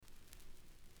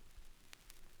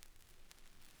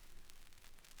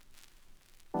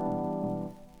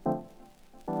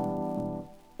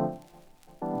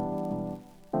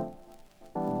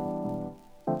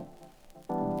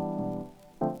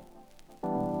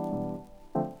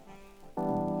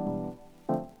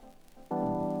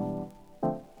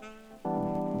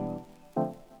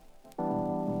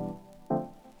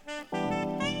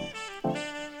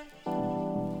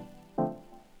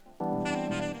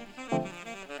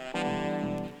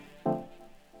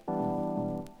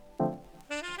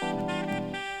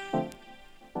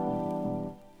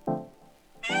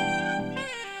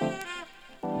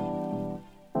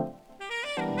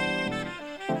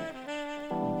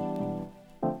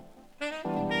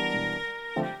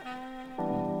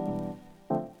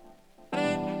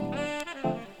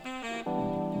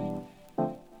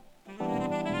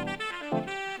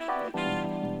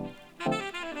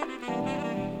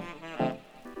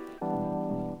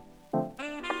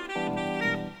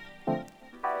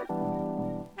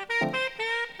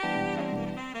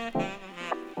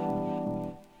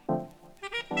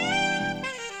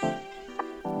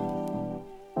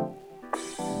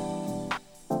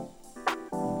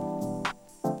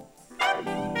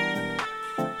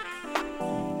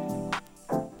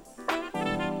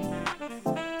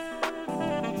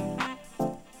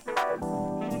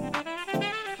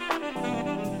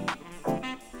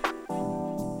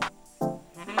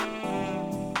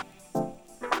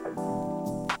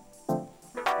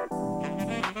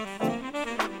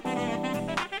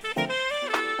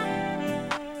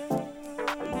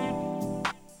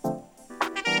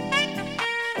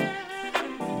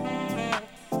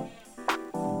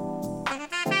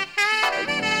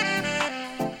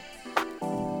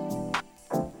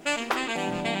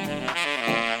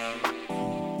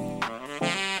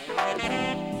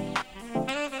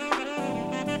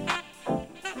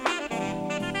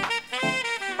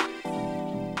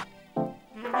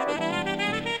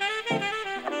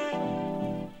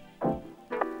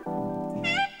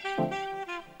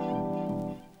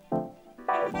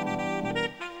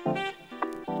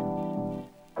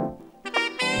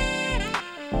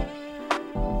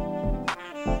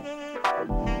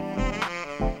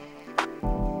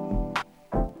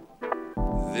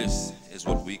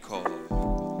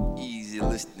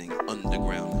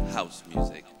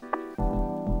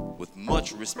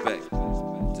Much respect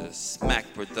to Smack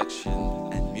Production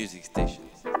and Music Station,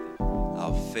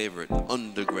 our favorite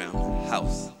underground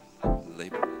house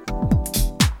label.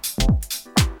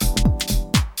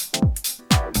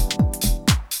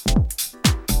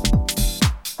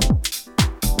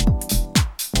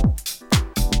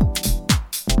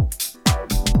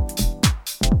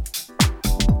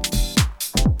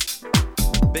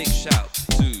 Big shout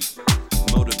to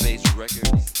Motivate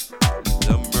Records,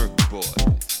 The Merc Boys,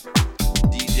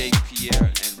 DJ Pierre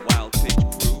and Wild Pitch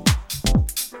Crew,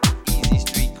 Easy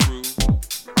Street Crew,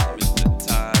 Mr.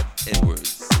 Todd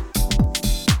Edwards.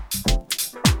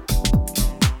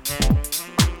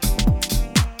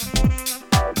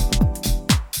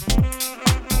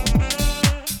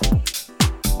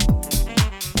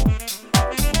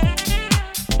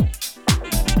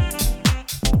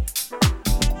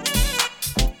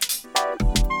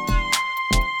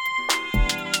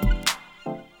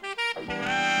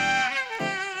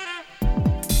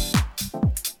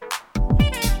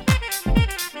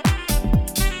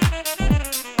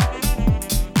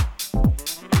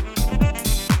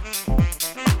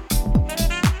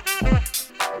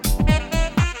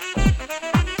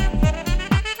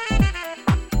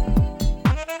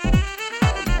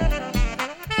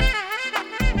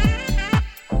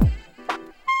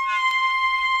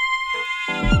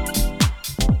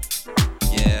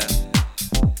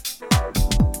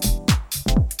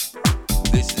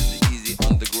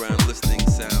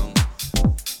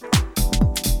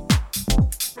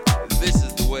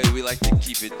 Like to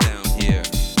keep it down here,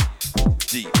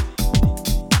 deep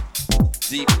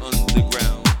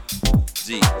underground,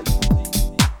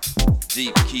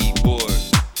 deep keyboard,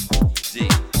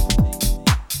 deep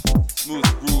smooth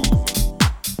groove,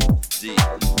 deep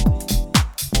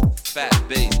fat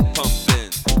bass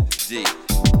pumping, deep.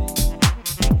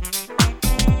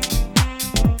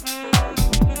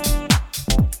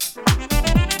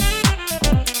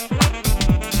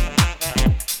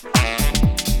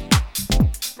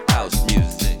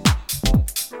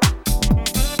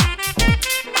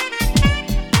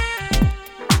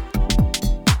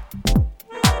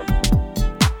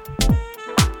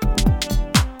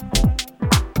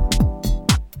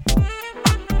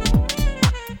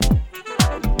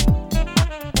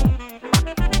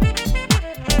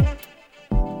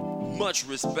 Much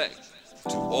respect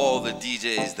to all the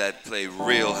DJs that play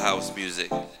real house music.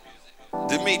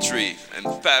 Dimitri and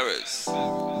Paris,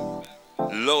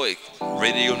 Loic,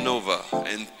 Radio Nova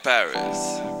in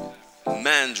Paris,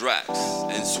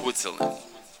 Mandrax in Switzerland,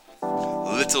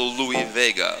 Little Louis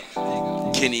Vega,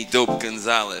 Kenny Dope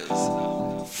Gonzalez,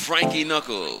 Frankie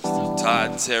Knuckles,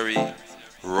 Todd Terry,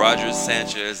 Roger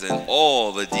Sanchez, and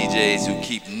all the DJs who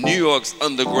keep New York's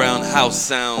underground house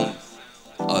sound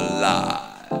alive.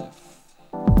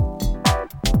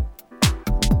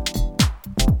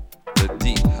 The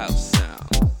deep house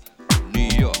sound. New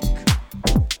York,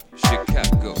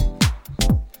 Chicago,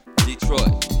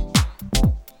 Detroit,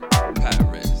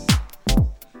 Paris.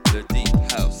 The deep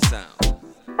house sound.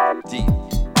 Deep.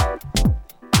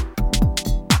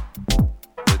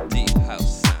 The deep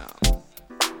house sound.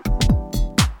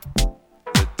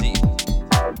 The deep.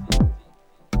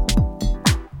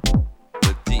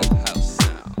 The deep house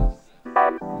sound.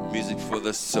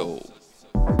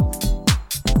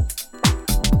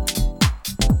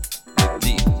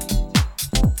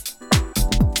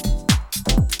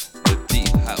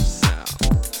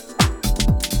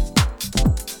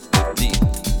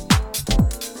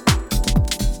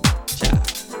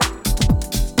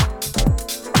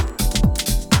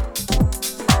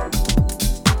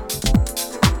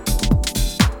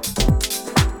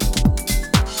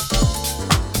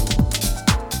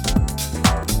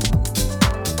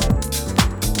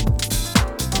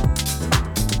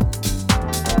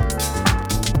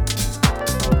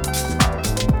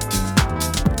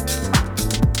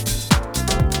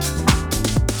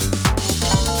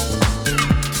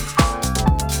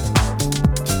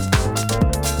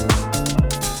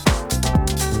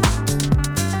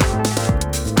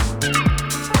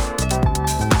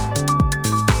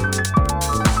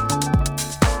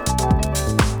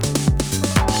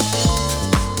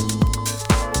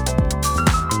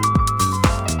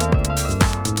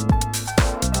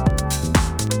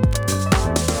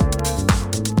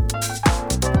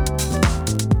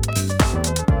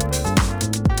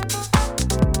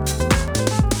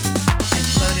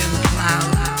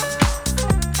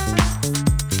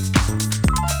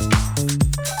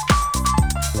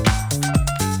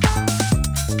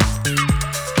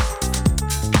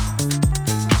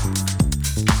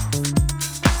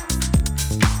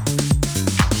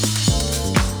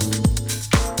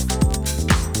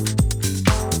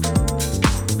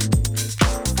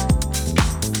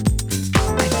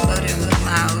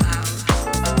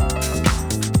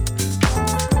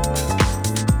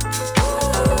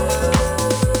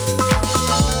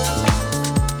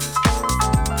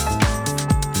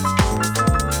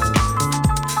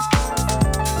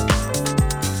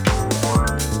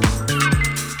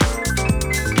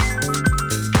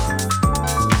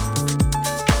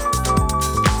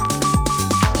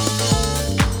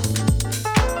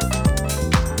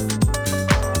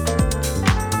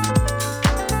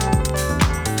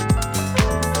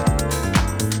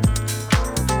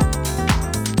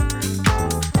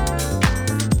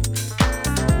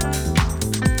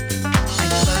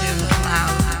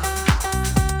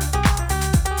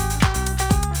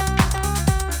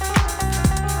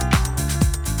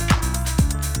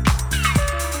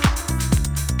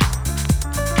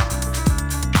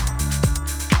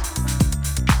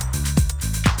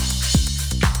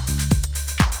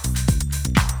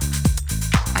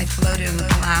 I float in the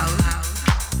clouds.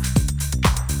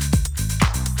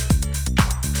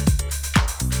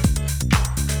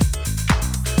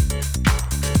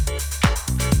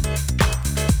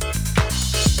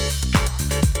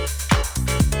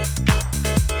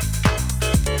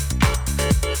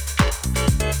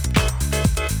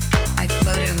 I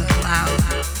float in the clouds.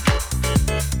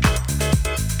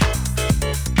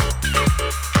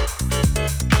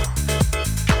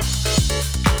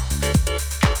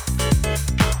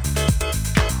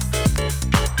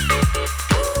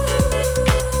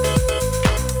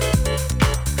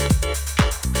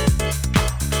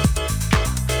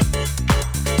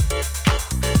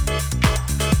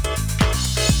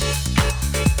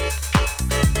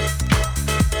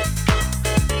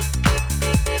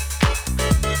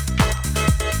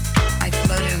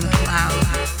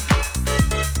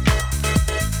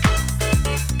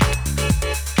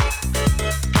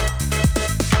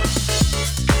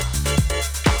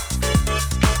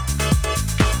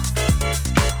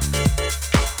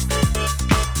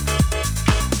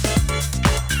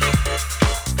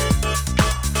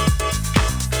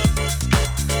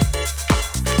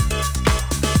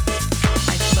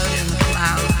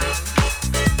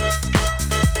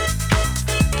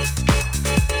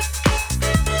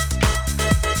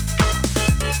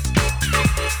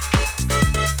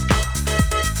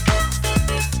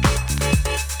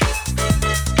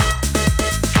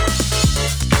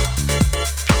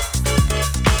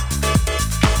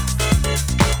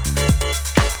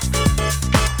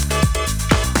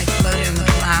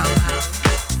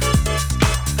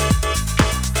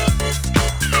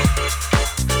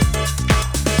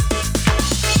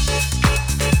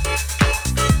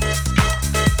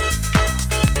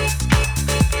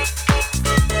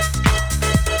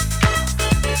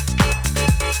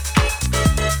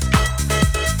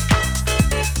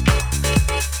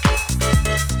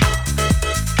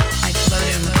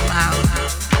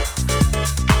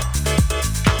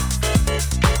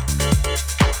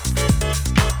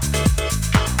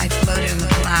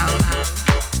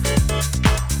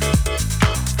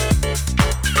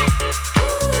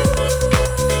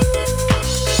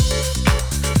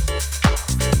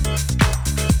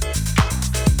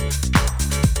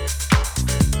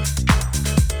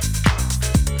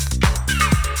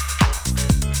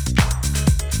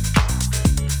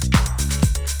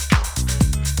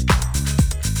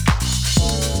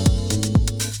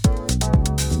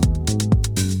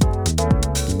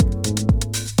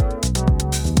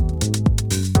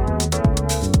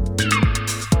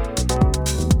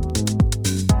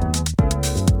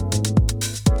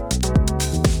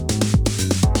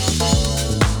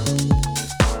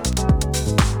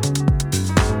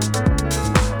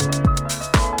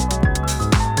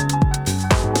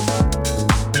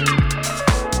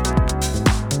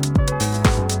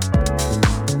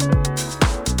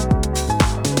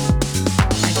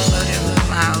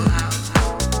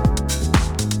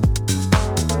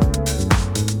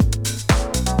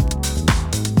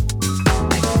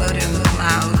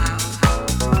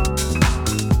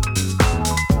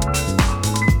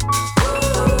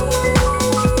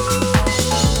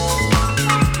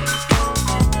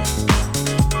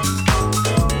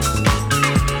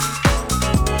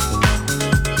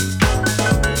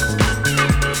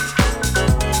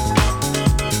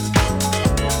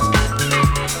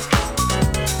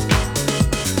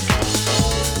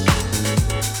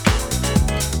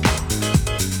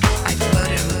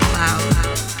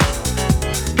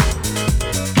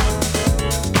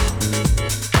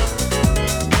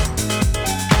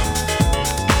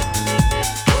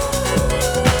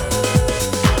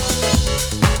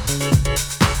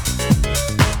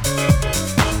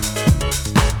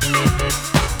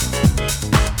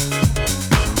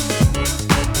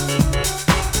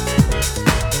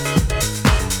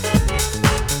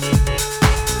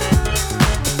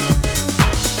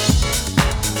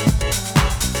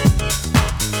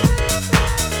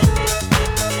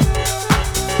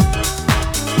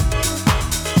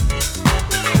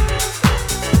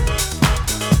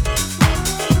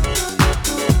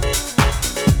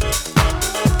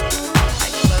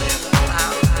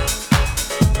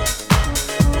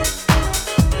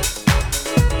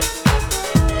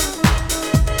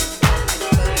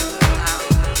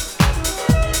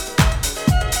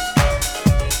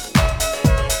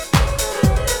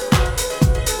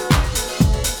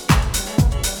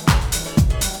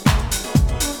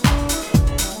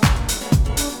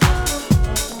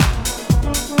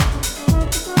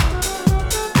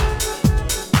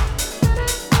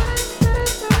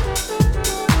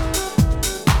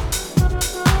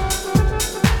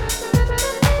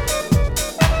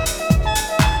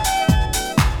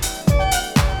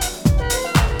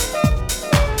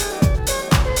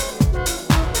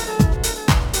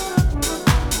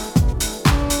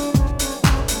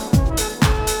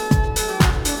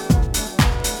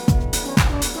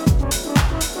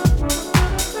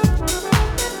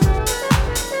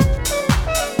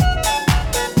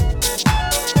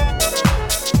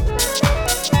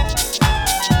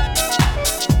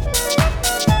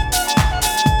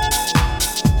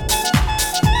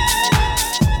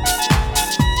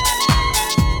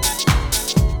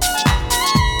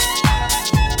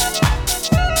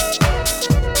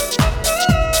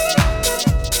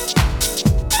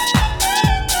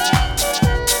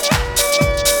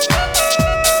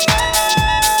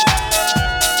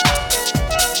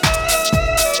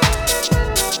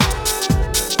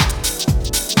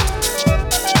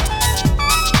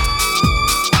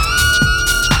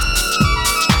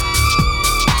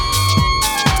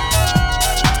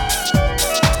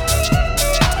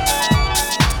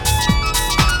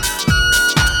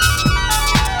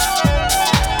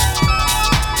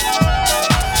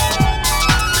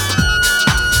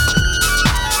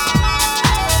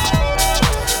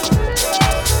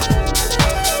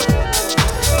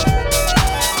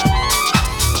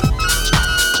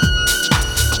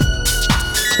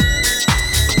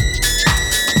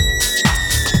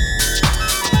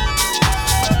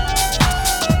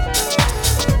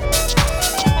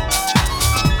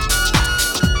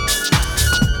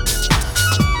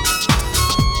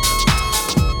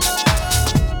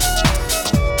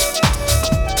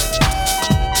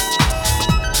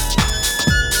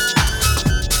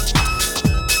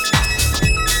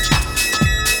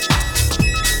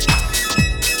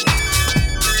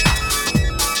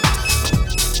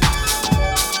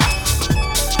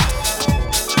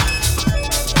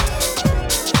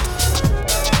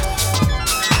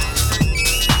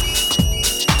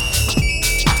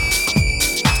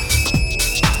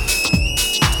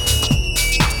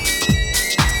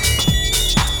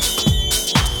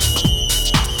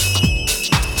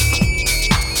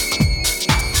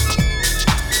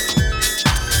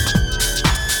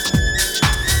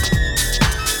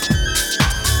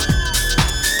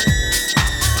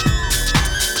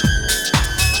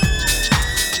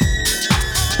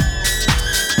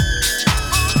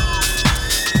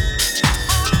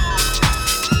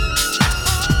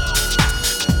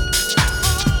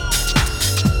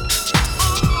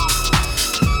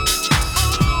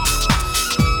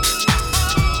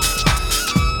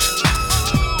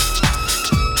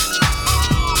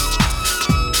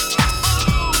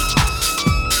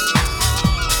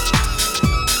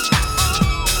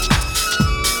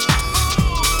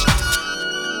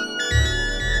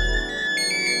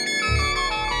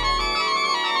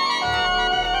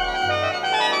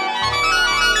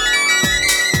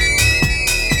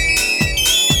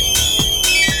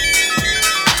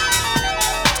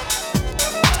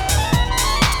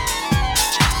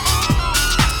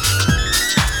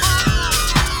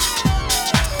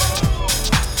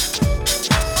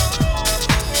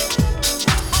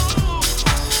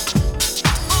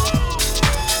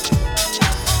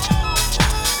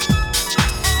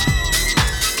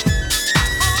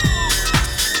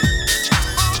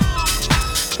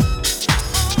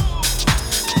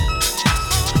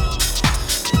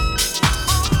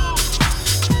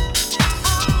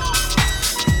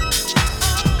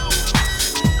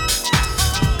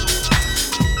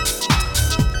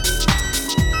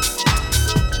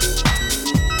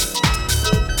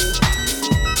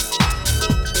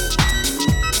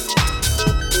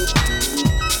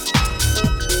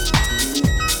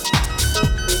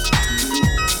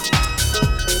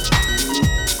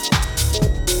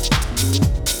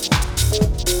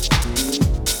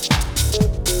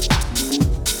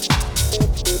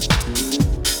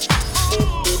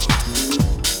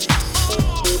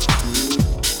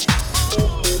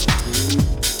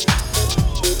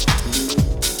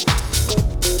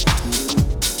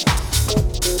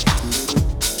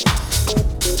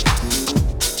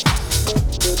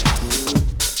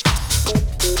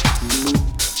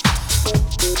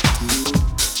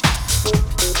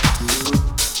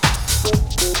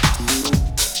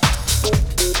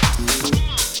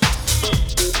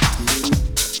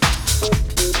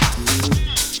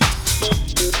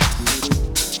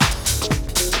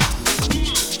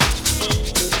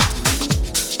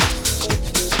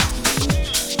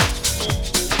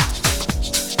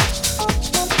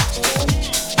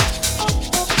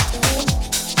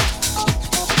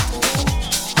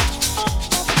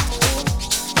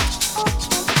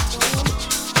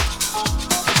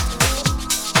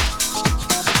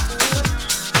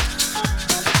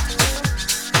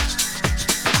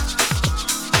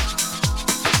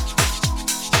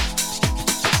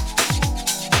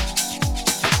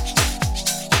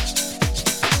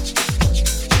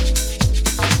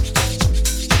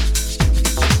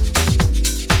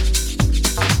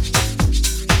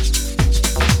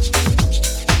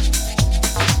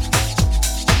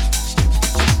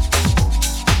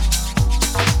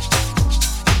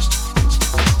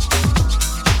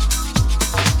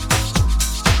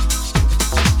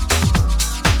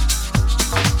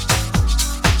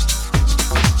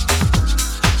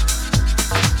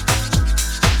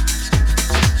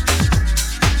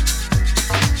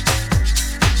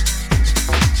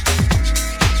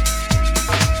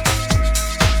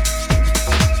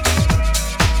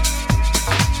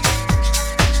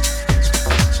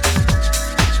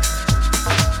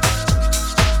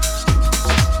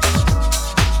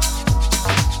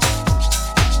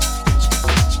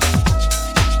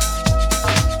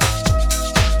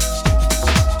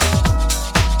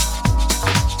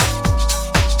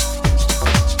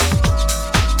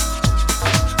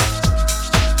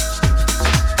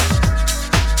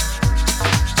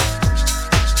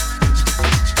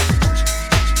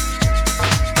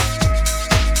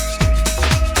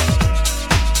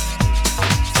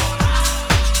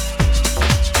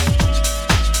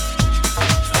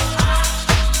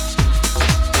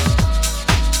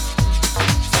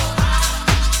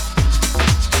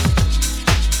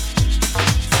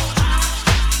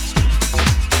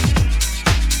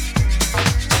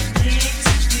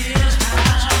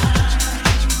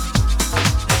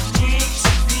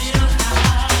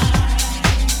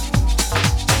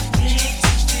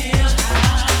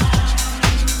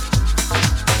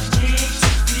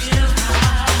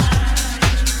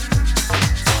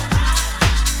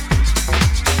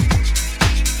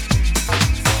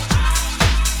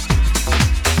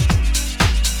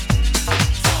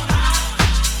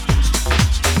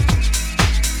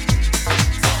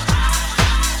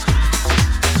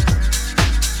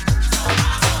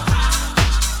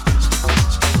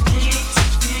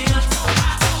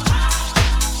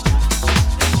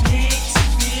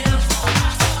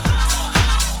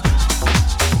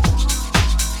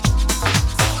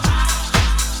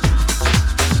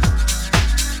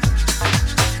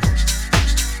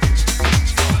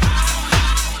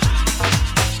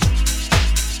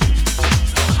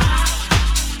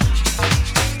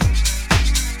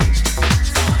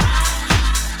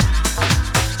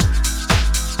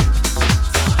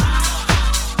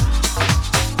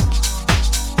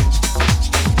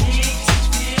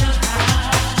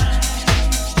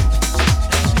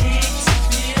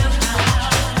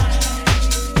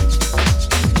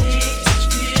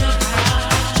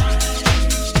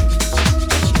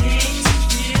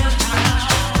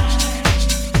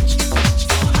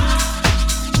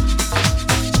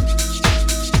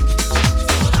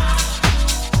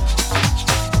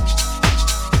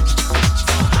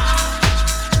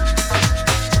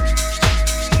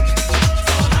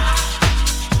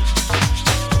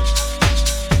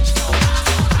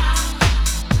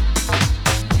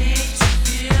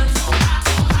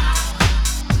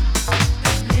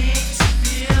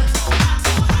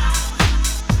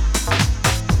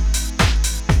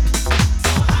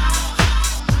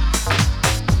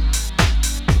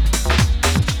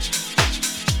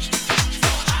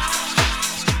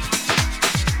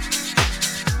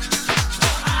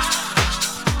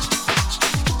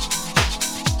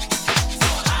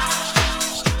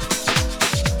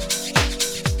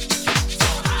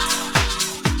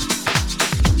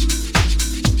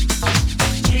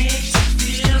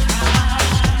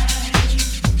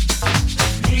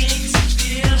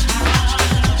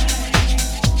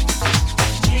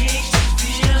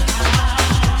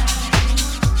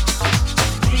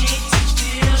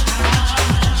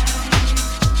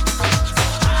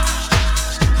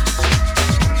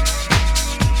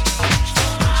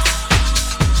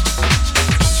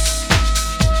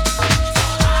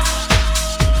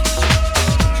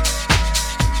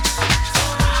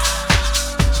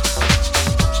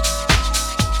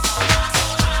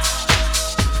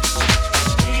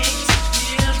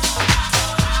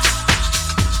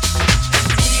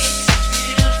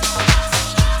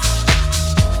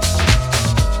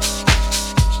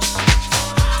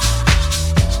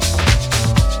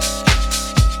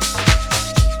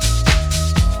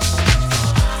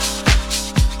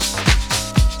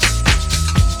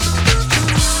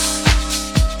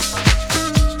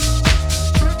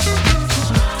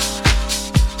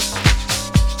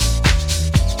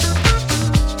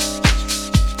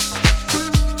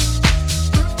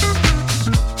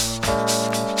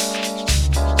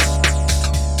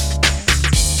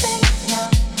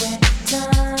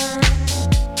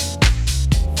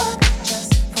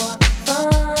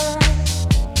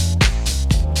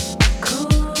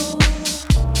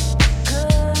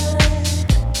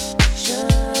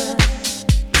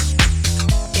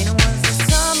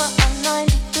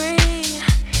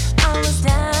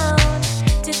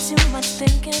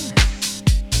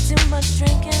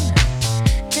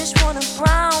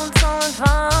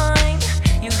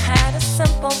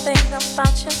 think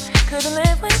about you. Couldn't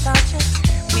live without you.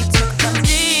 We took the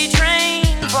D train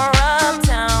for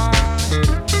uptown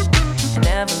and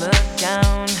never looked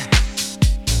down.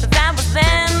 But that was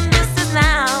then, this is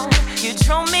now. You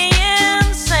drove me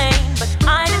insane, but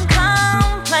I didn't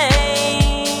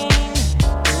complain.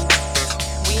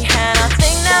 We had our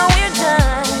thing, now we're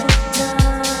done.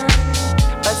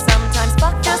 But sometimes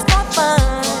fuck just for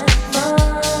fun.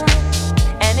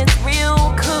 And it's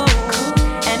real cool,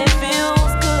 and it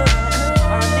feels good,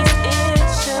 or at least it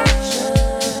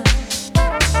should.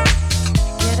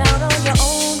 Get out on your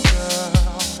own, girl,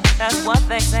 that's what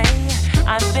they say.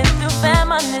 I've been through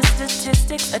feminist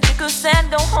statistics. A chick who said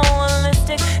no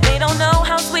holistic. They don't know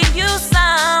how sweet you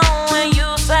sound when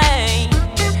you say,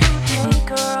 hey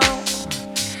girl,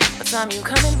 what time you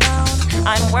coming round?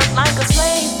 I'd work like a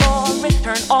slave for it.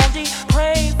 Turn all day,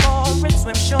 pray for it.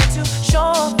 Swim shore to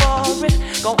shore for it.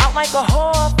 Go out like a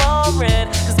whore for it.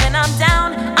 Cause when I'm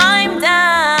down, I'm down.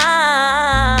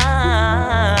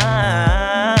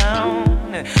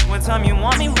 What time you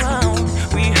want me round?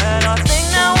 We had our thing,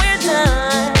 now we're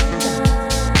done.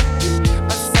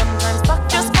 But sometimes fuck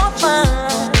just for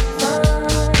fun.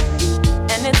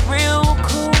 And it's real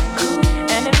cool,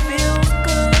 and it feels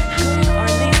good, or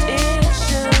at least it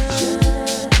should.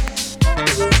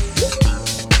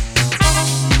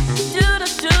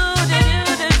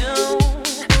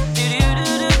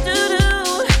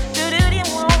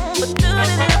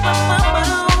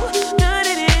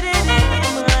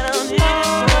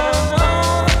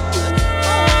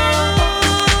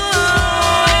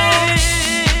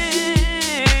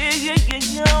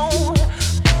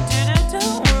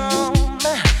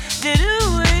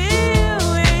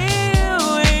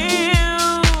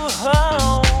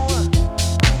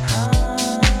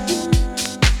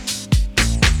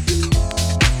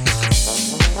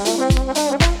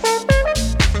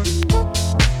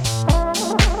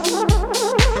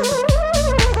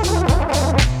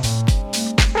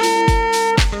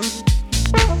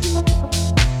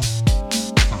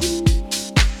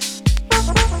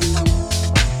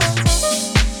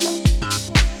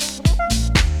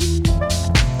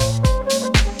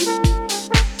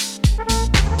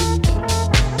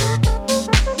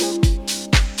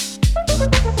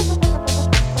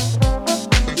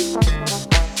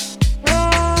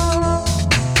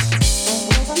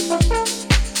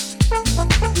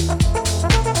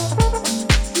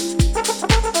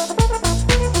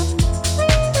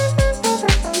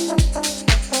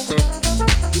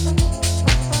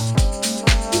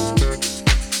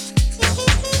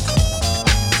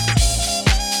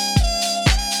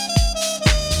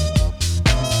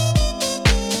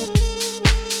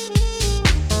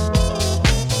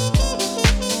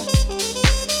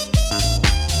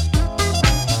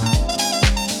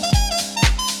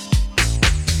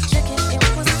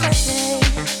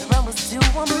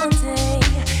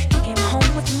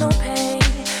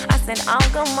 I'll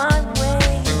go my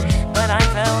way, but I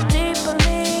fell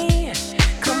deeply,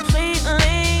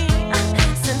 completely,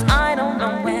 since I don't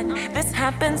know when this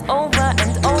happens over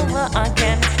and over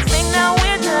again. Think now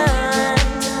we're done.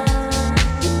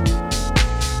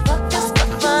 Fuck just for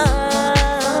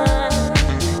fun,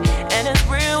 and it's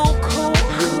real cool,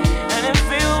 and it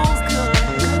feels good,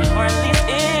 or at least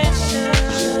it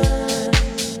should.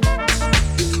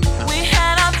 We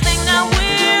had our thing, now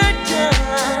we're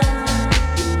done.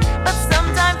 But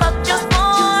sometimes fuck just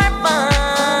for fun,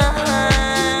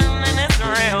 and it's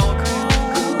real cool,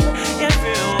 it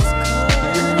feels cool,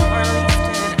 or at least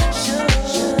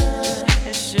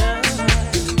it should.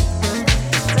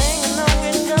 Saying no,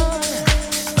 we're done,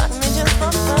 fuck me just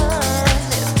for fun.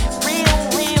 It's real,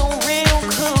 real, real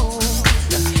cool,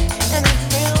 and it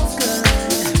feels good,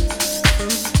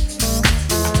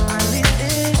 or at least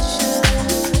it should.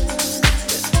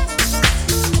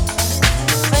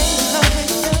 Saying no,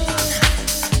 we're done.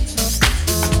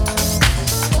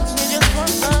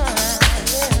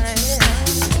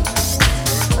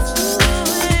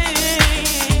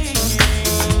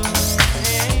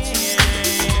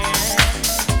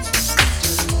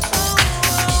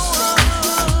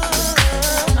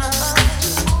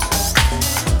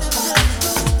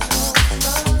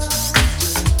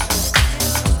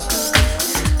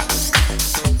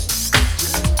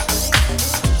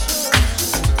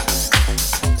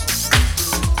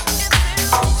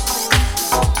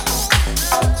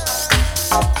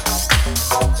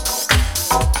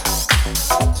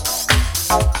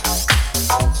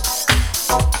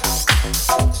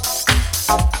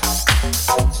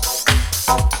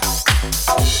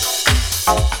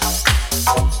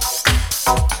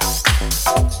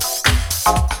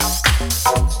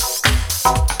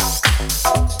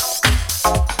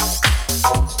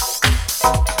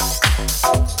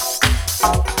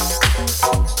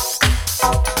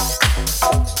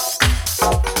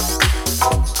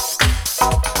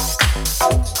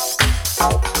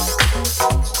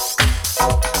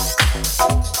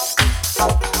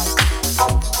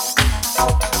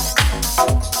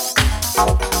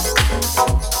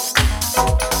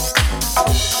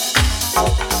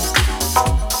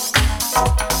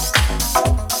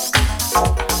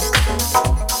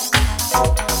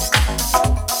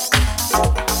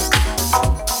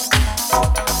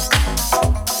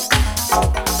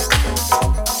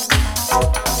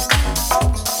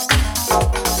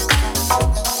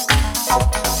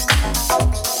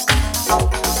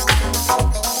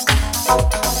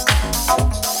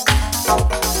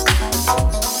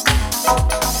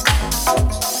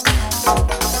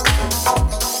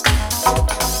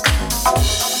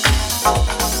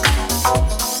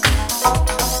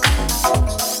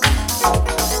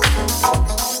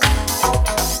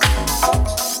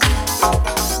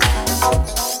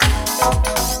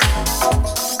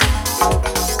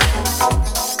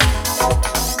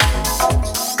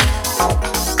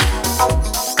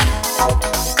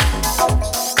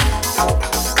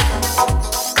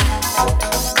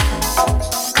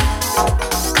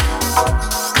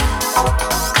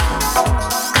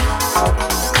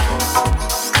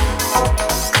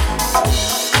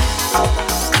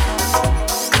 I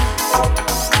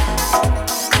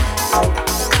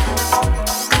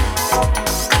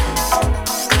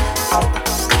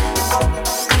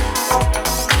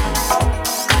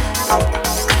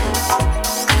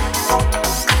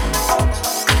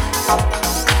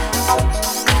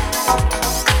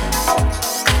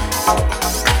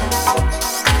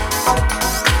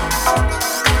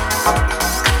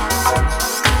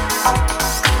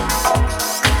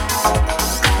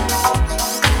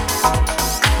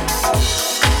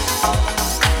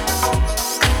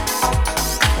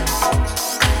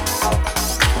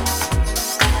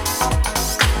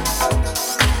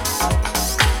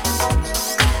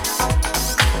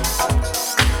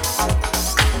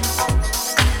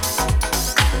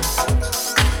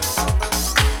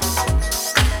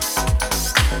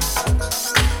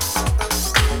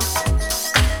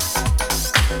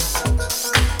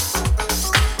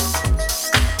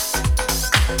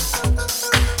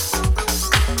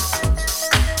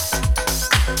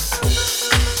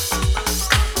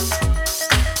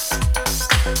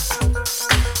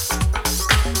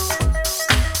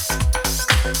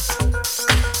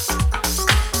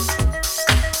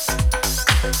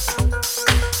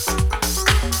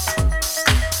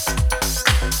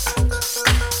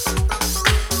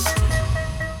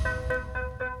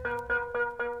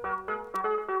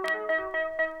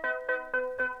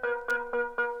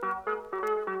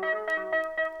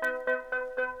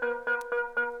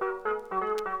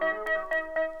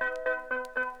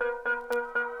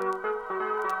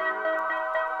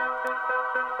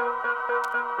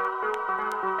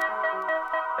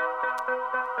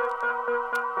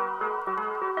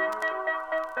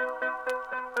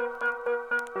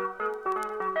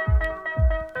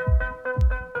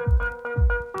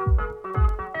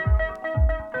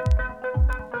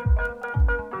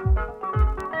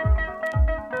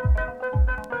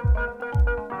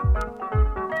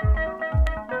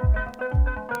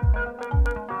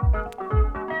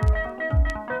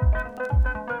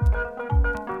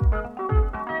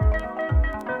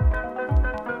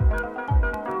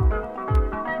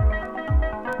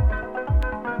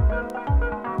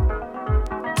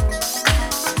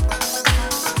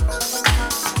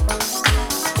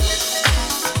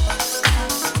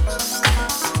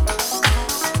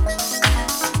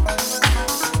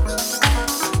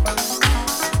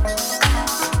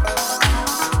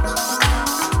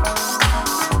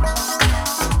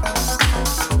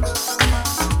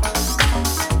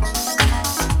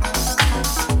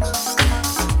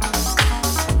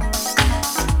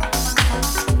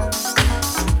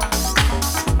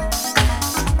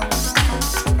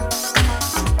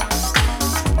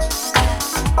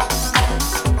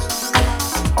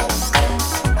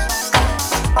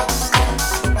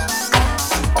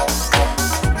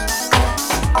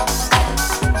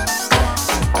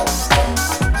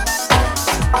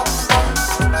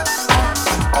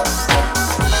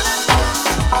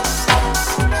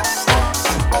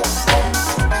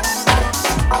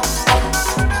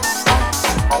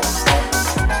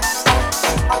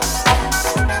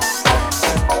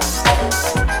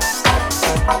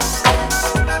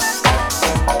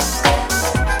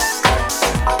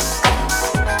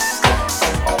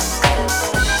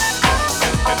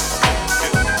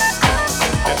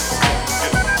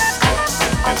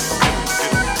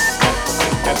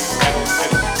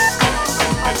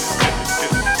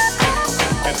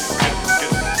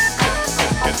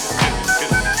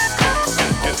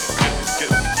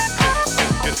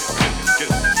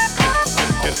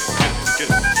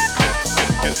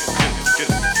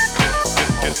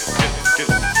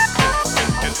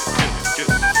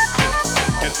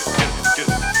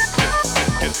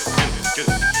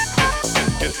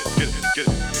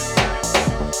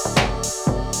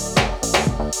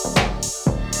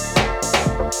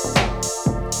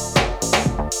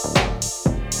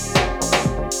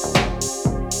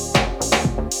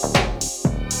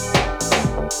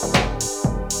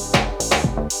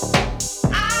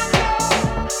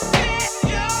know that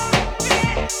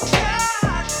you're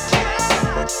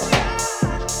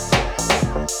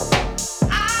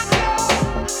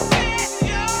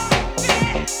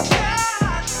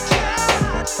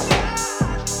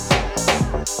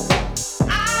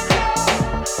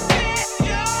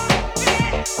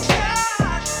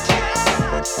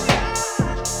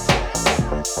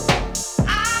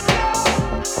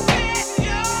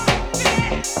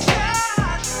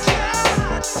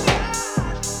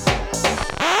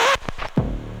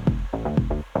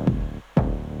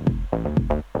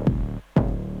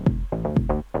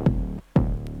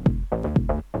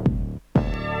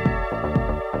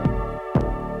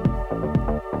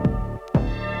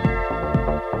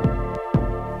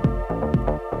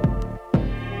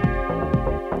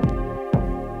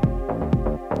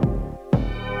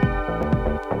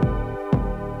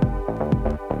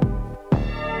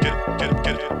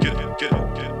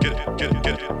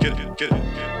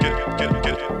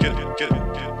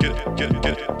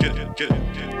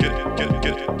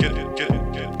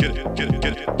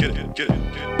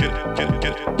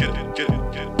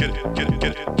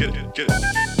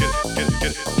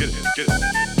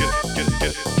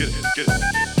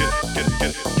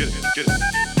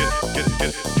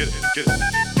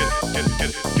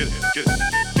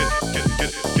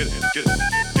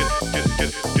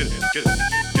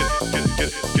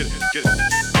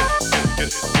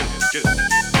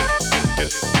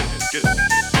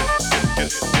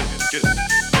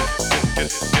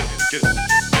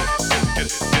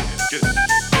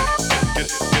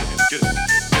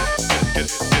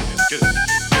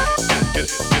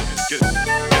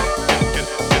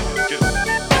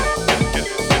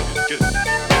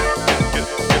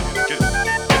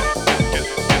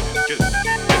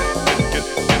Get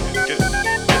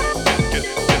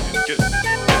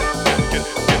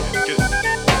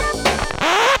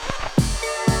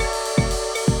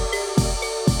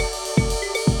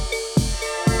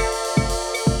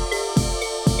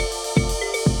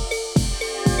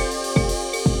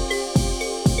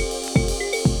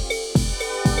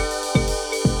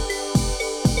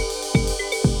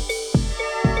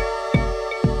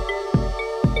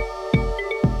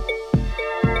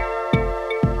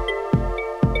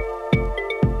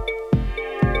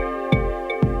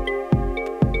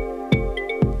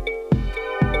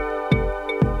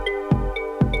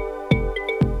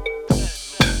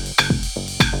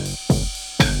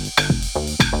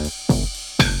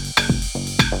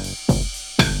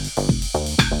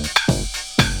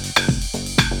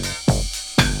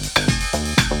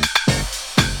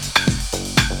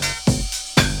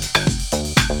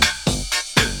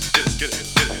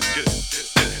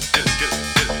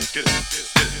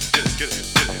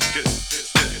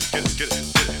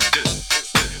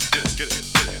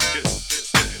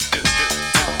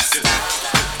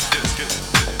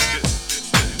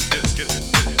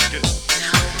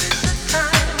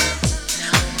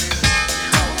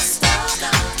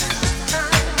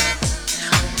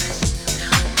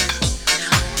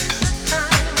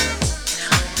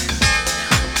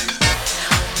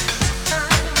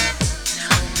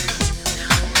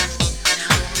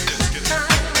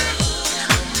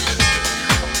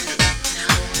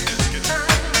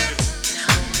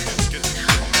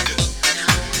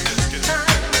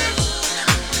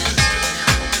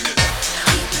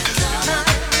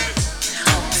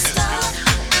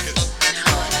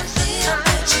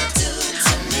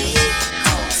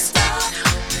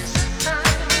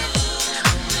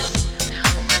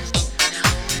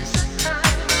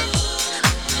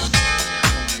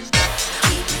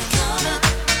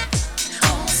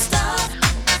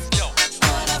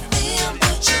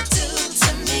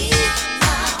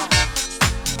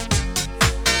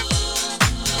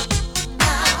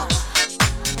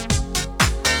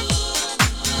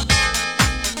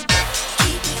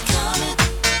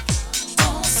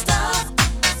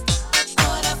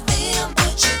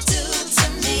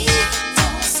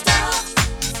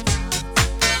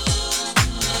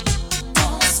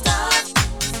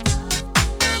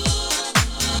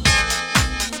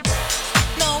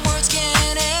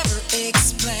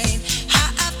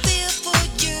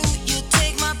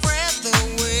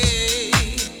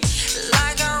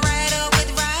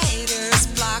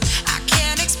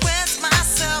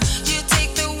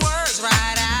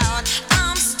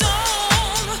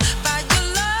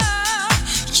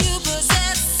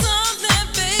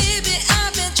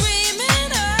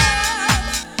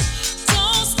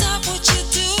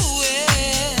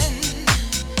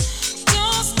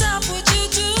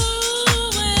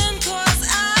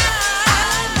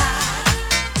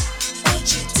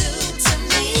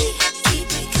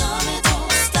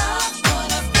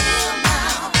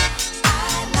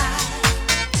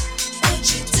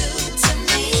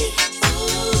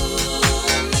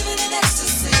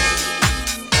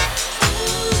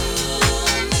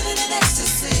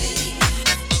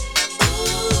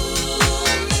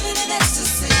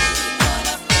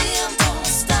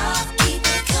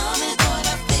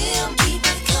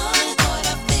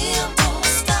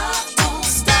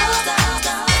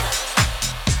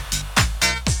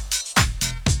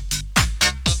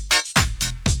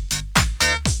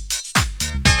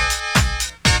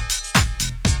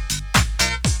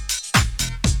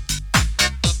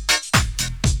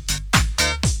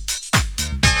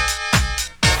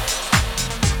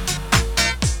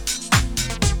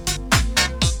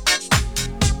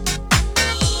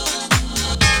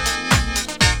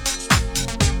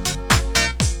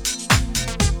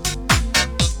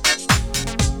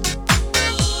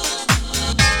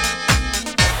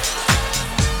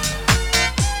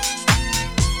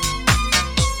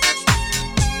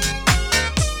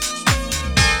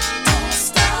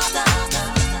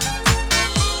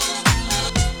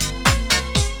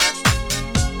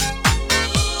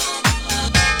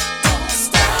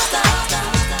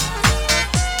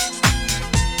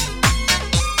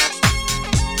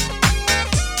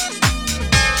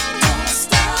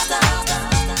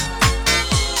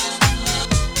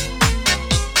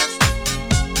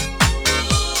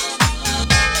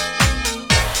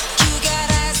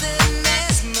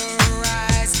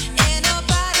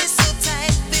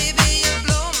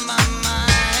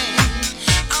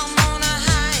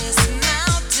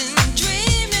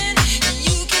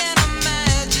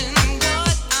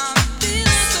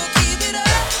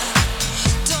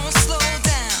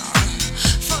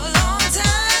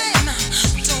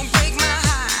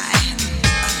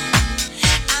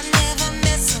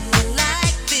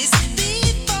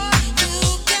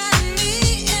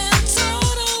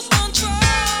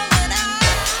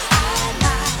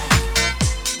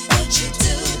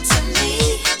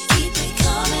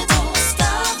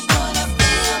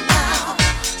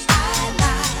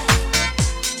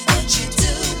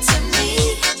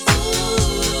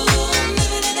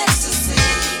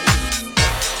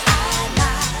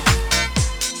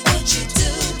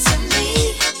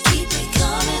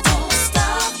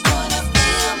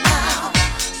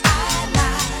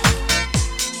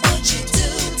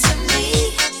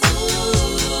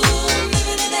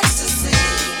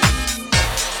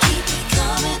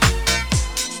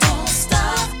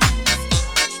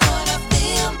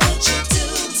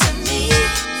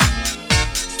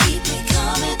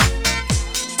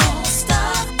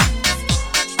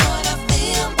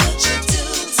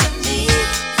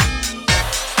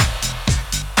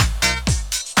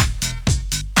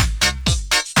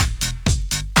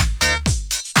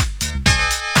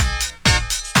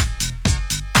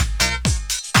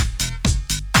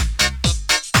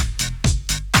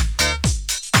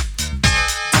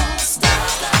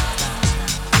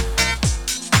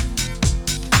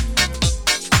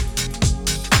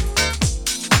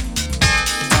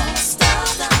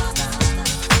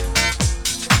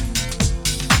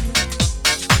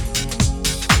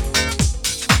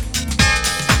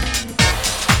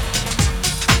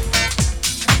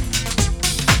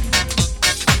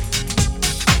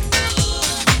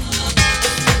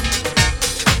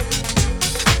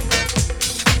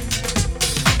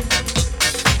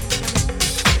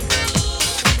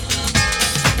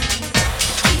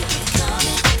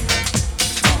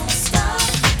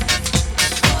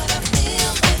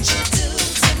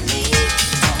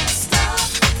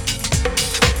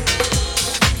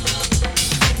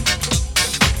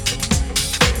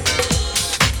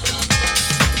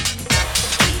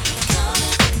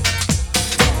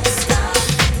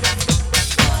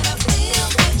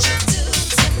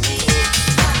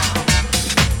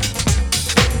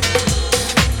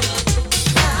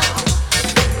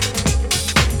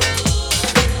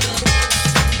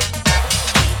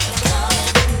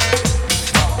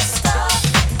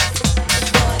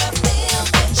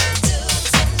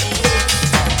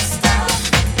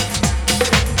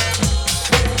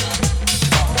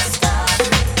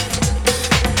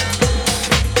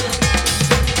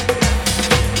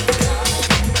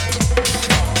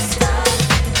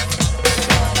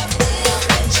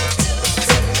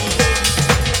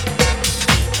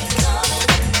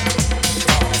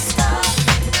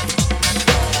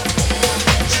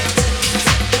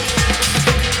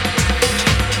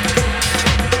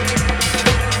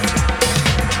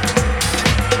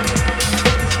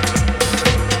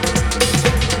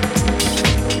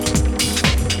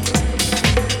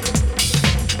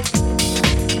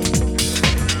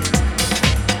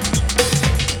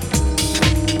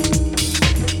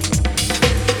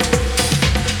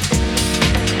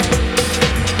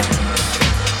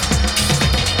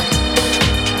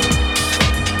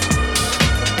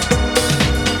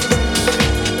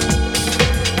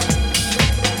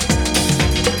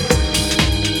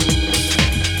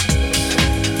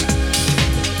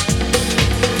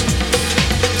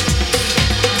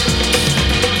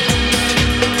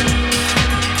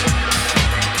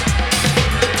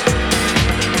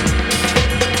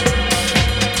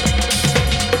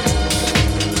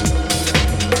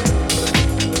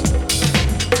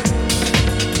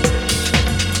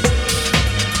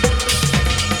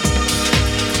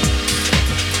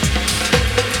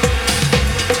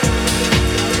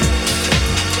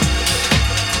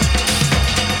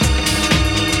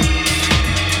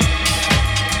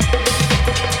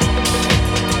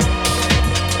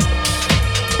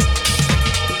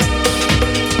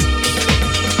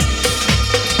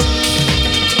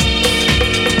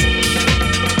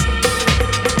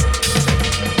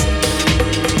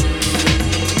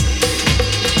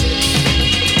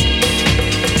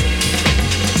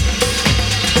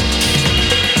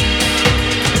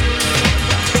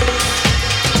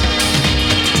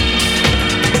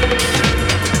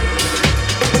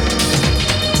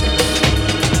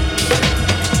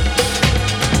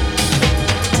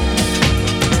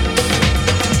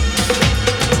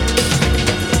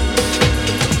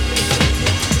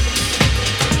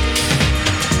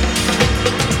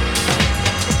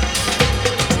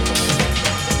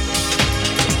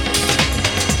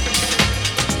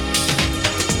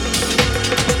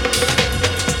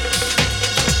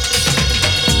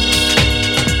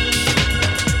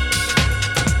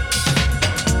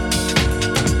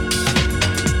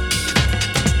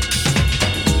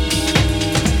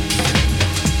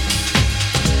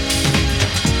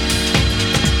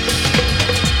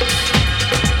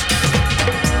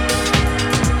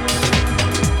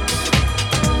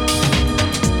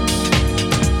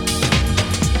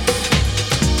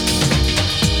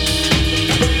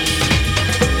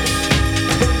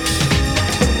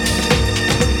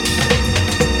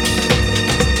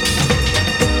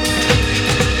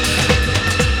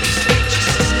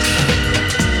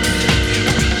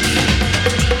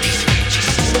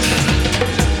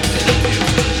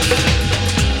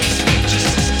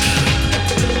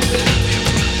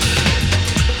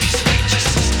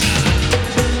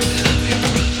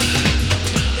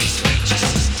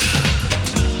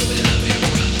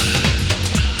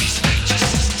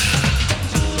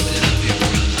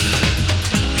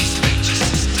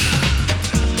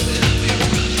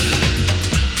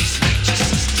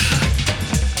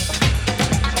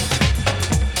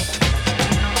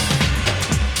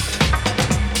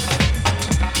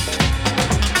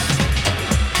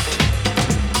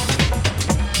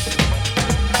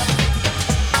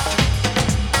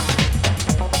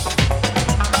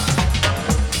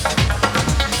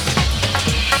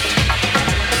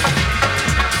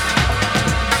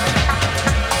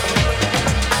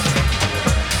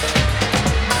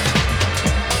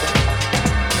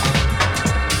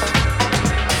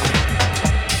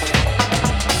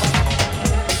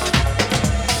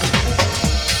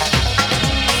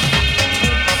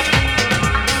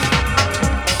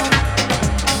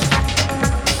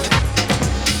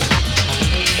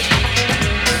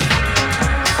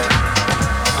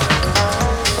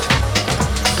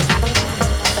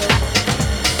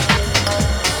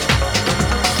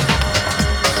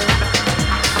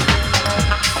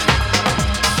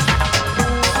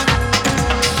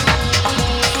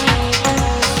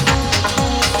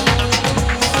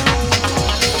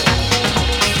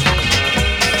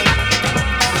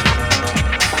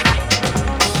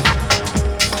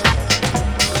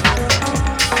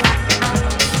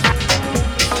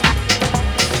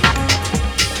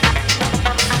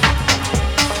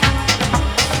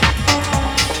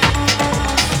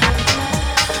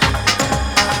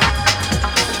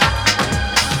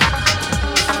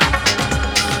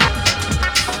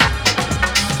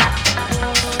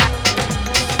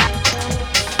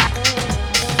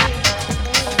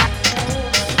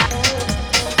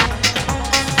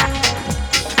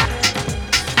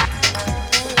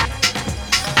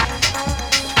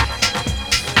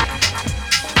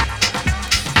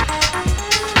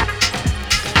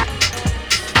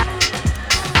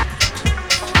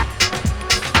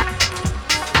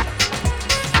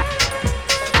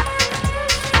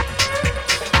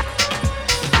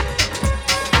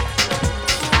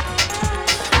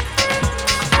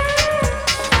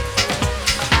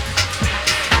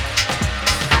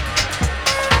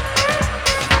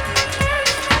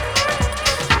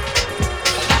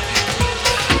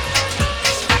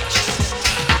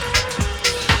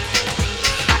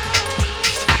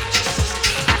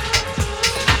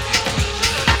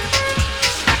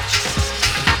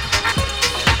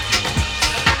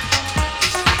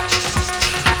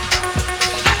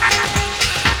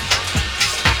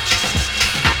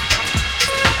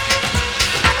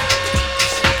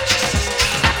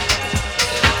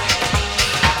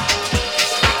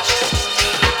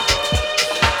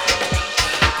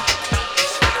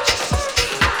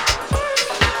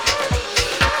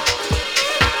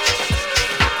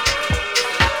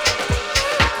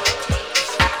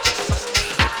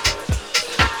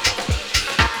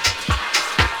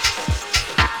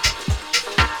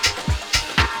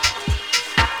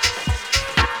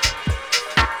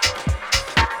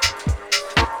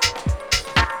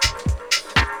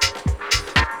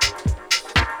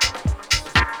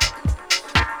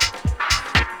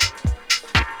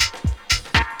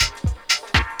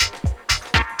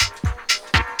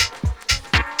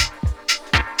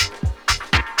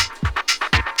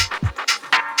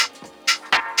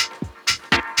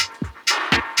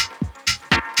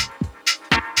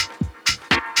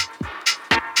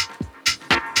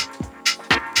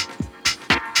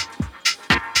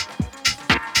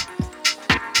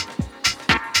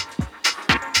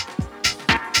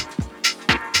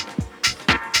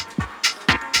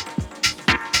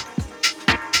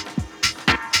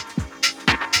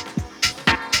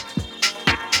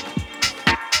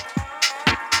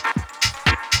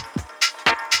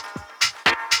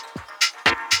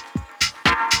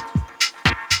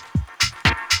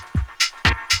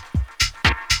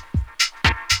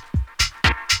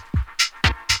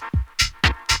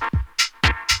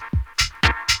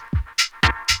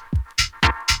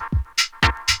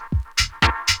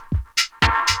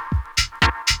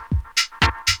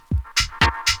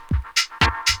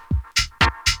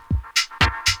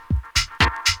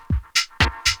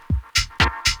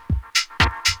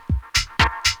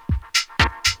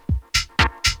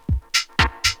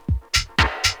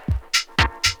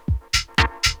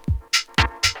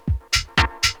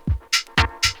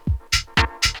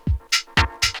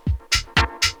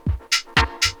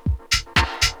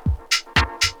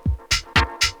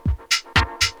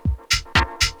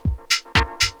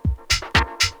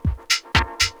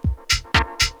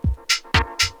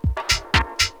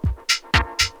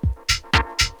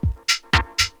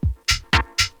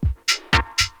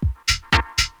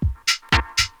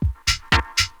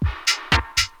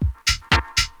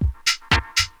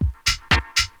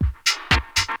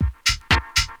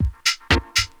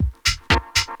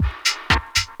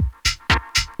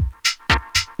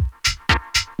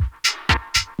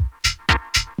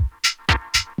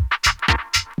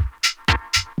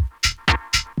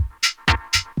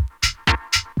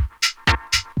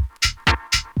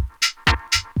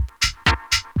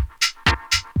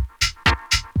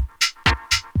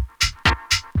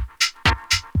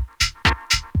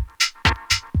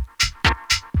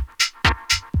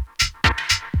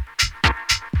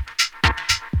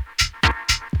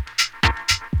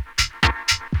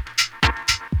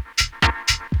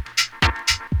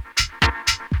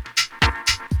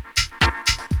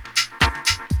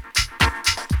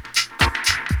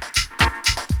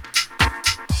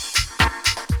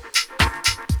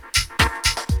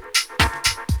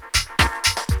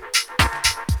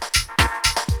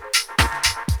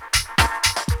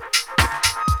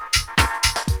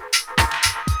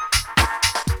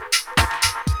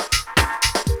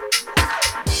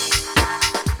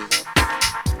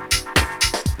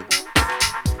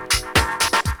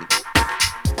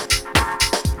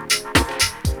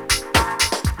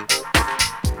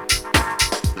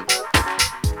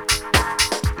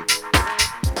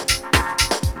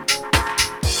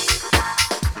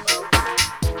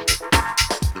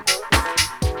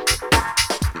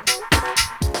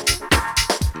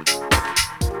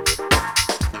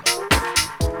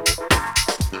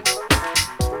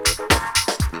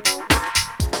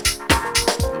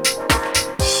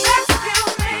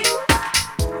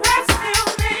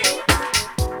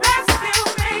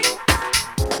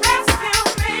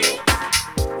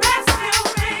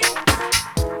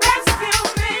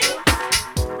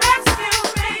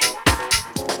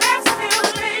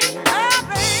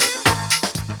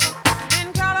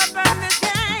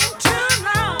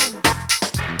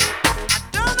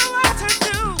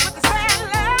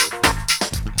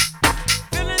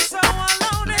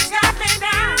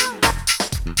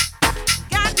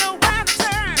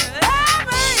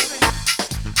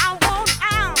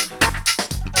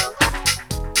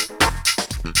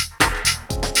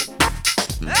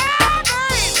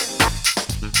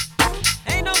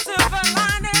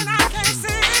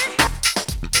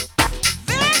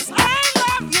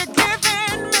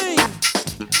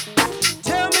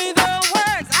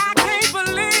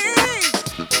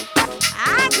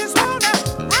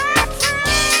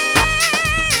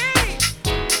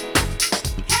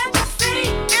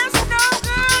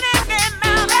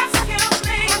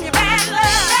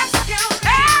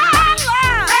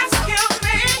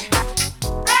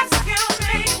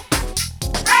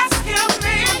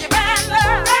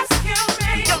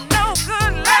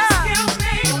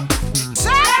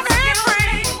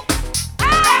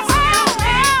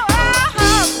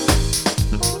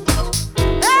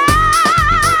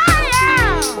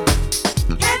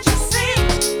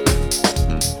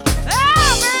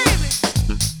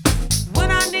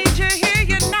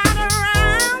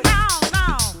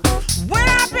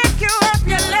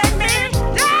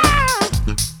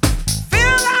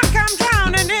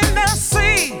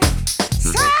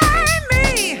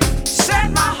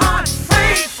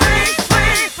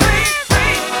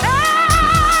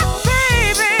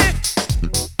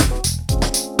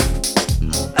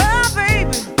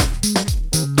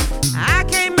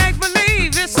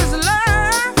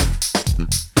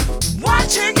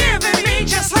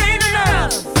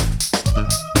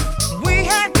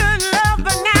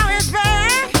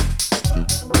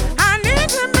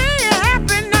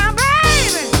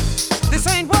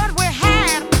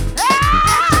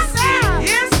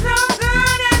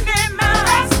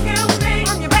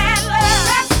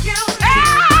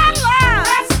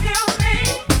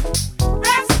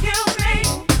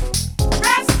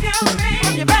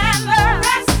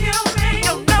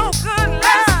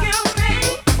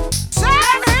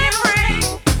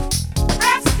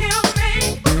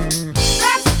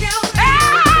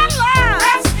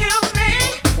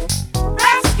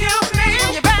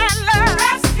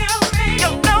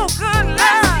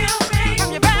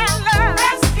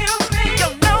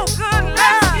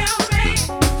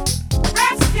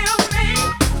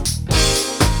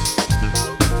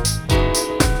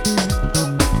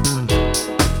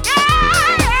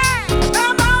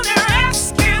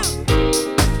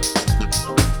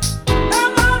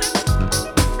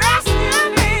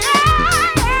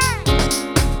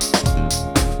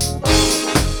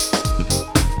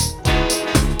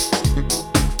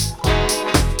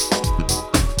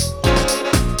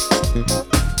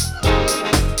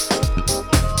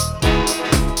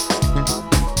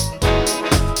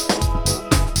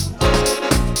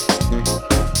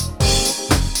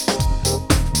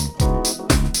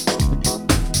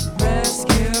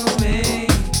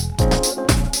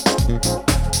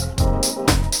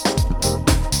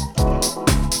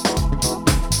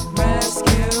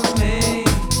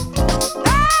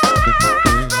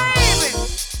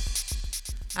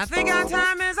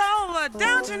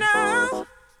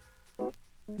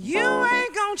You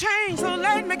ain't gonna change, so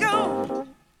let me go.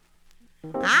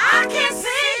 I can't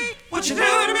see what you do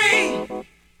to me.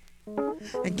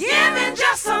 Giving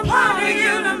just a part of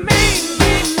you to me.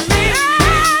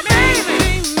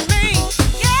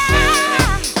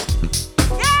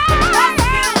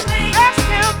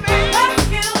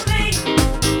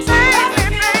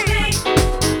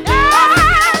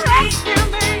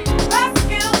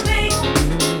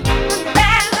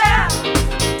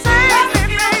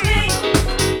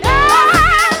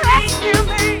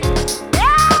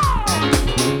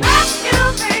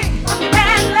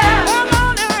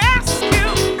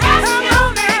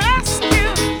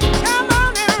 Come on.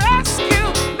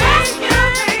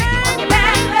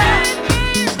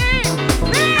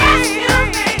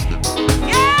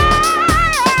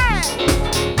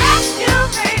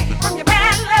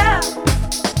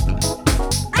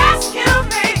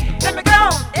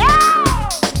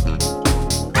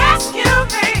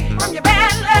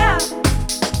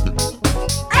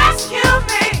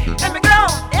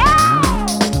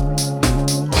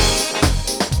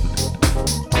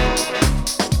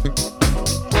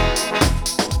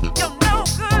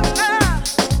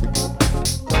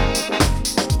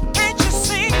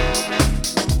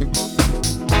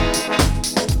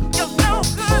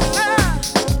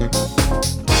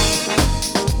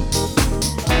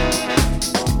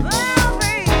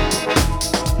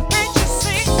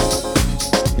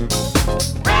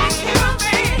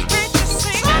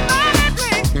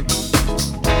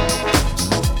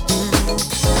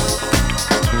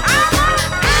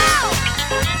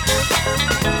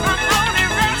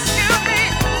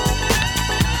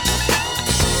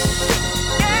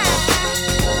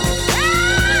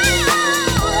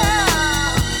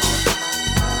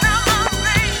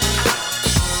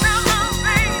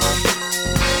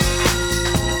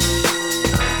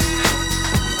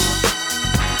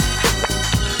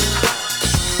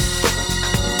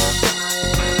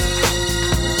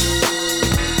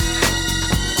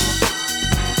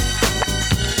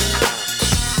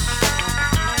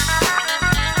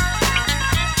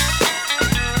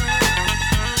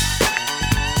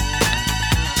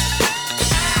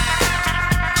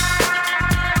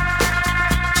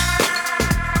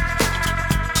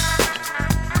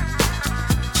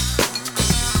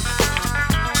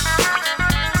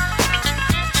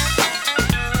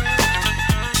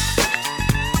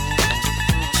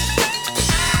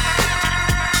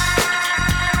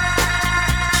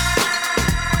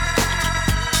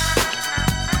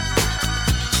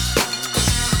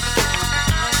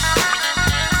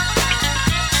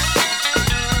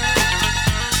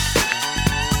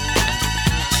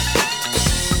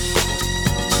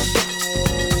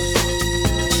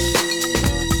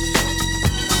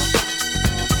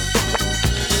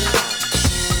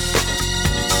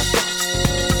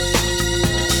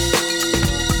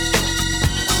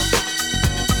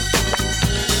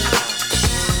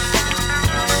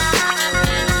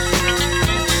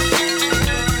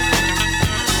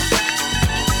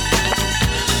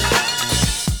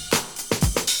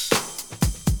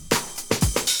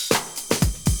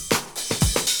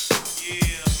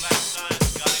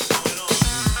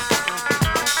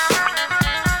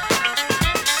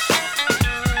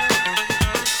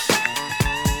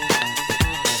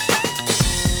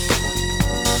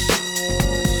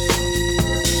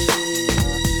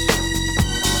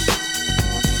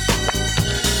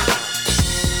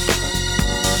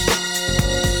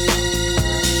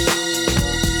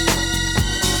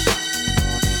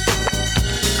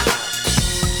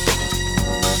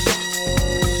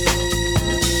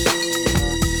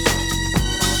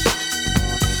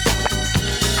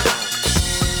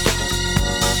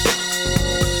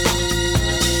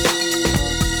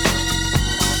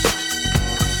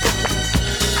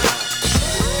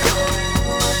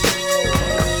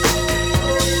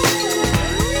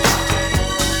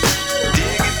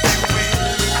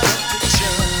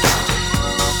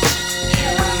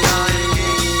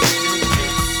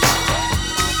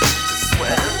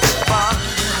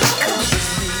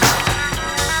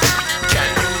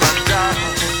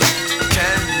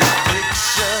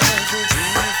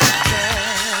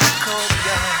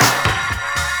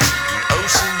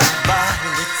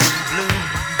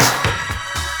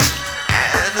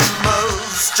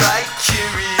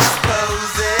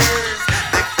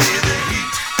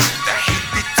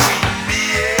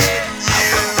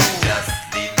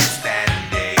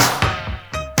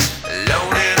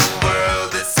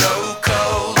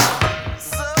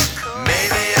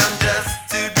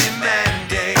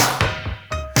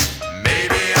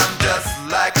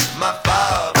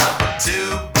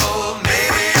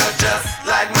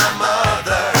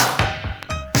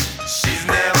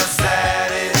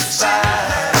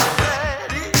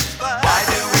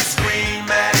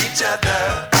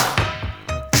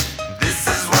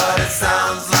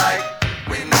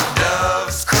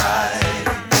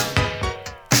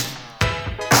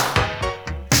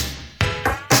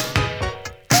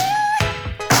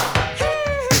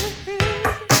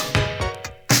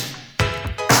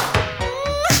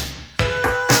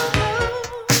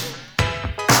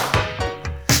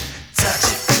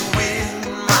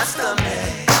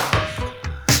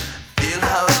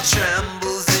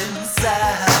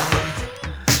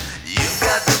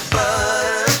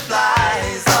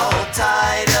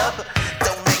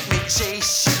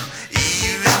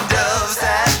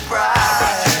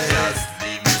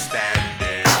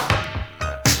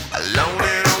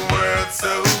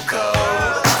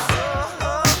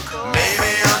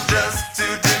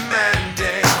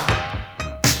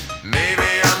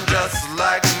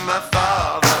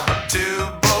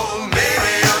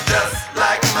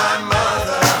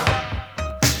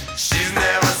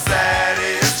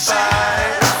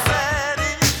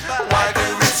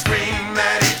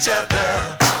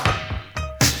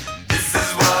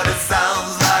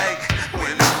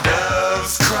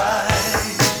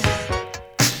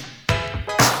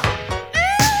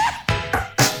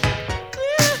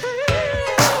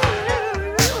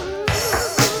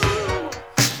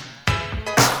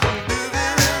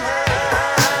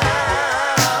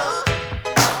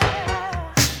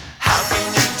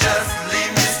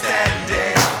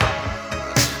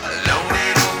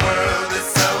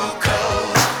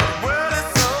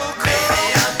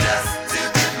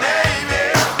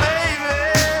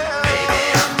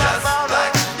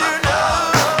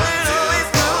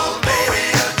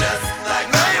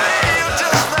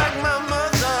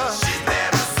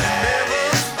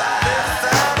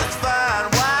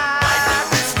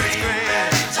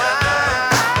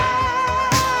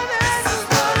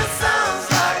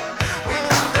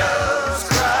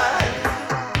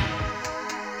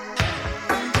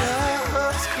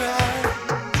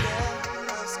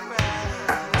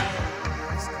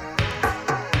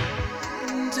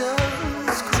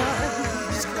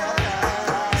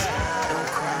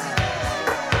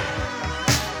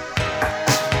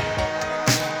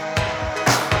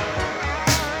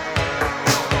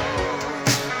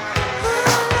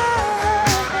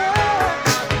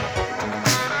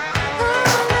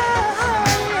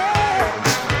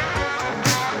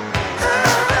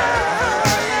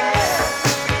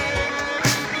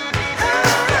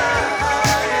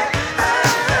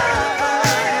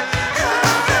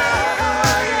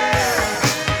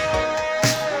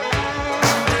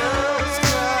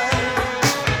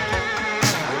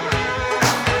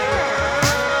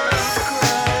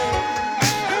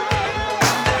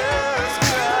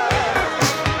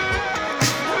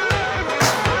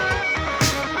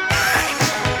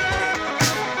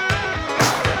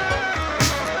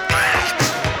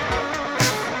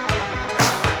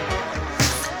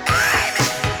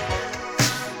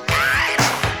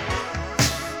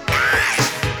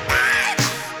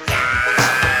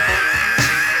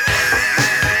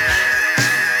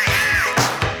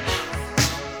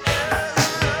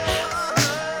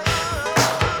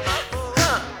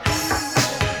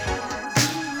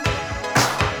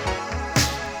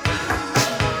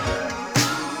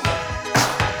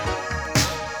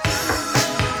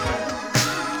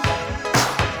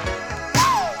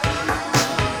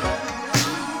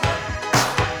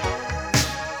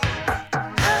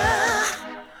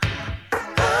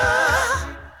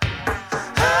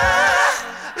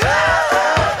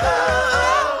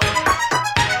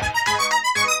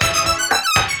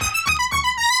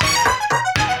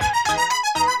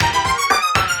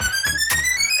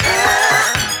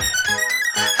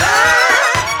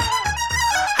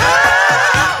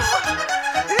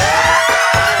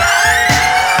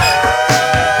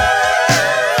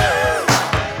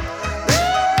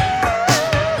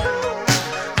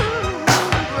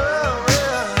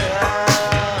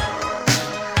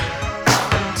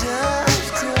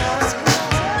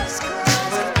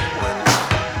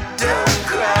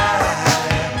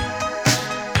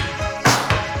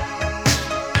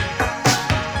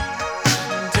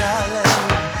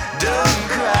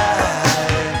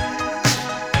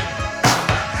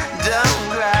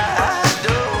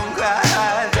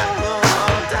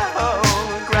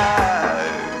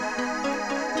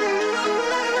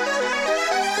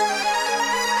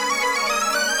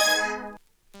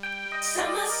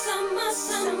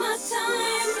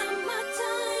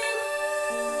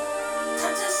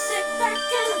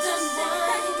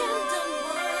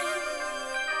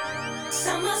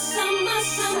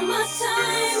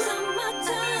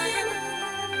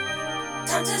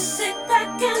 Time to sit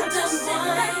back and unwind.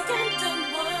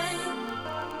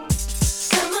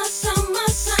 Summer, summer,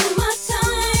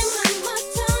 summertime.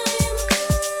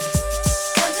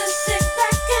 Time to sit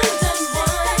back and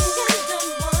unwind.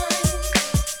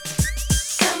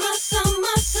 Summer,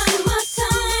 summer,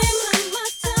 summertime.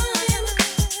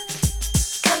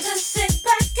 Time to sit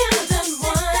back and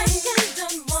unwind.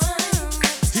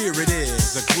 Here it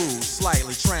is, a groove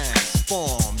slightly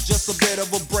transformed. Just a bit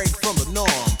of a break from the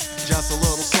norm. Just a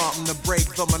little something to break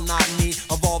the monotony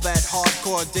of all that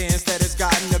hardcore dance that has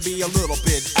gotten to be a little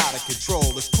bit out of control.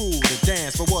 It's cool to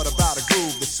dance, but what about a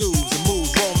groove that soothes and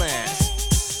moves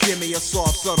romance? Give me a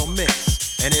soft, subtle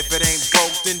mix, and if it ain't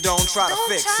broke, then don't try to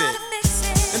fix it.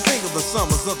 And think of the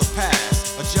summers of the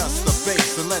past. Adjust the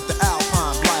bass and let the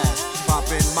Alpine blast. Pop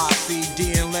in my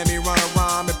CD and let me run a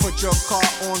rhyme and put your car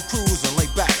on cruise and lay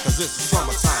back, cause it's the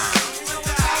summertime.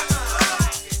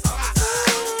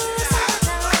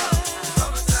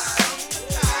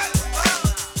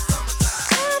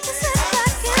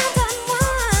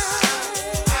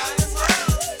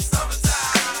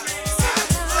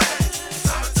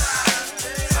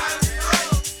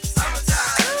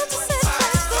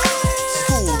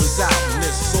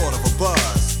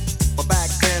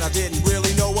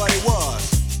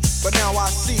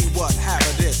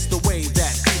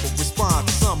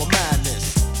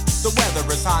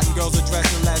 Hot and girls are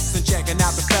dressing less and checking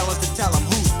out the fellas to tell them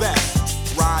who's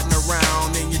best. Riding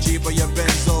around in your Jeep or your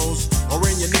Benzos, or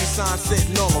in your Nissan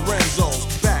sitting on Lorenzo's.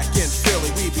 Back in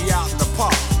Philly, we be out in the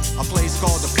park. A place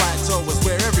called the Plateau is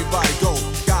where everybody go.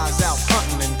 Guys out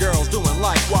hunting and girls doing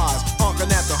likewise. Honking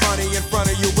at the honey in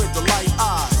front of you with the light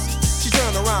eyes. She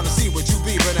turn around to see what you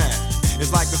beeping at.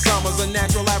 It's like the summer's a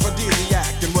natural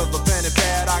aphrodisiac. And with a pen and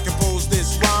pad, I compose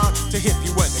this rhyme to hit you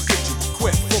and to get you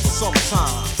equipped for the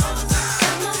summertime.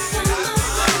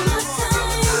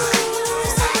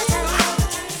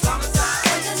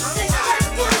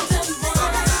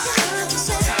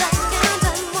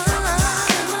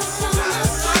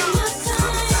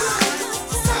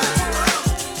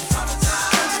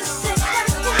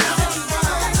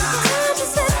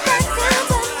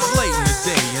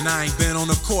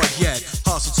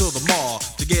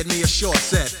 Short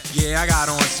set, yeah, I got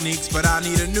on sneaks, but I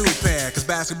need a new pair, cause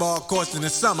basketball courts in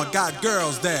the summer got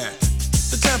girls there.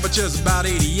 The temperature's about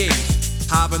 88.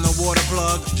 Hop in the water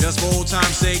plug, just for old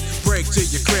time's sake. Break to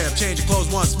your crib, change your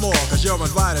clothes once more, cause you're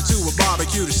invited to a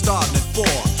barbecue that's starting at 4.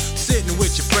 Sitting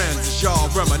with your friends as y'all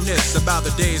reminisce about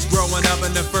the days growing up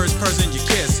and the first person you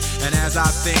kiss. And as I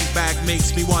think back,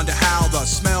 makes me wonder how the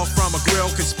smell from a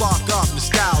grill can spark up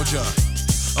nostalgia.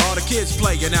 All the kids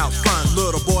playing out front,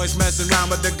 little boys messing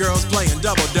around with the girls playing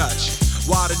double dutch.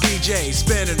 While the DJ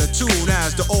spinning a tune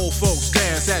as the old folks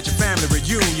dance at your family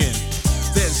reunion.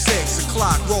 Then 6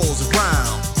 o'clock rolls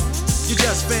around. You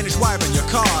just finished wiping your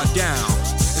car down.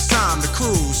 It's time to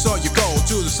cruise, so you go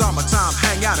to the summertime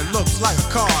hangout. It looks like a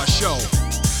car show.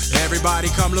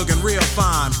 Everybody come looking real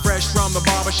fine, fresh from the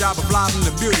barbershop or fly from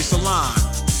the beauty salon.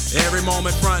 Every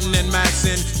moment frontin' and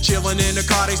maxin', chillin' in the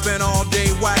car, they spend all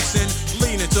day waxin',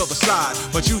 leaning to the side,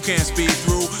 but you can't speed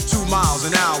through 2 miles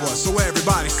an hour, so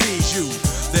everybody sees you.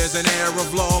 There's an air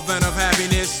of love and of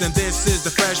happiness, and this is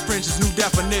the Fresh Prince's new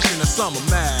definition of summer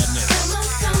madness.